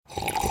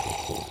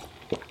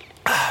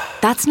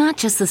That's not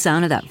just the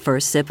sound of that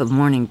first sip of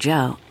Morning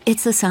Joe.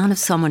 It's the sound of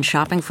someone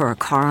shopping for a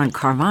car on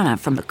Carvana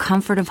from the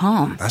comfort of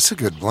home. That's a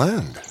good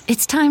blend.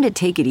 It's time to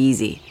take it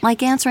easy,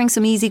 like answering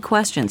some easy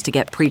questions to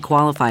get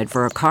pre-qualified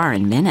for a car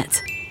in minutes.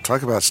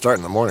 Talk about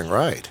starting the morning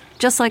right.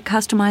 Just like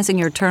customizing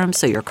your terms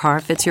so your car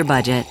fits your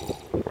budget.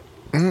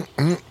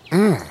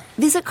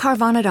 Visit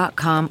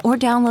Carvana.com or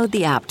download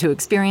the app to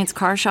experience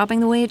car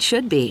shopping the way it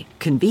should be.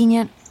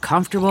 Convenient,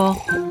 comfortable.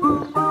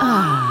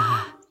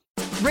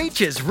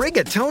 Rach's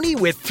Rigatoni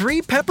with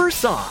 3-pepper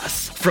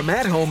sauce. From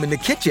at home in the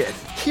kitchen,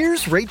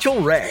 here's Rachel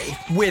Ray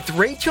with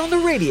Rach on the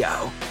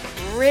radio.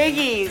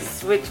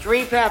 Riggies with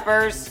 3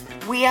 peppers.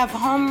 We have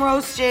home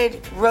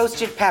roasted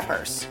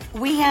peppers.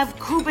 We have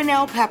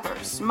Cubanelle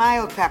peppers,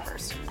 mild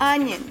peppers,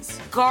 onions,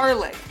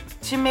 garlic,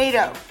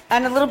 tomato,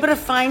 and a little bit of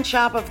fine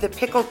chop of the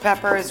pickled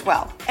pepper as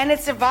well. And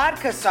it's a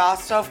vodka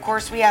sauce, so of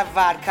course we have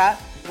vodka.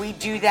 We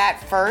do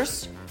that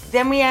first.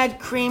 Then we add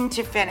cream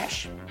to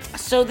finish.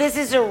 So this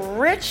is a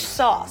rich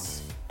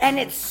sauce, and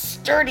it's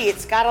sturdy.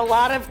 It's got a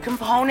lot of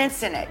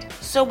components in it.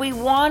 So we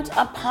want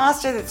a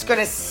pasta that's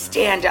gonna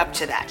stand up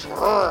to that.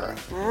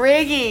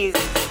 Riggies.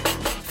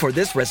 For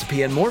this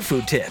recipe and more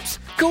food tips,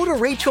 go to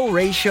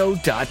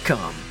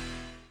RachelRayShow.com.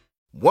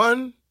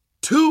 1,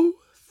 2,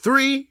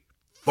 3,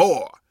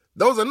 4.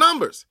 Those are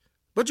numbers,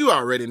 but you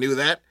already knew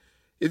that.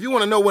 If you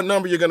want to know what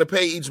number you're going to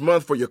pay each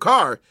month for your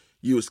car,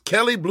 use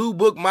Kelley Blue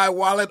Book My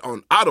Wallet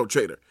on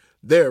AutoTrader.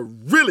 They're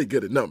really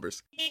good at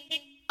numbers.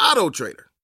 AutoTrader.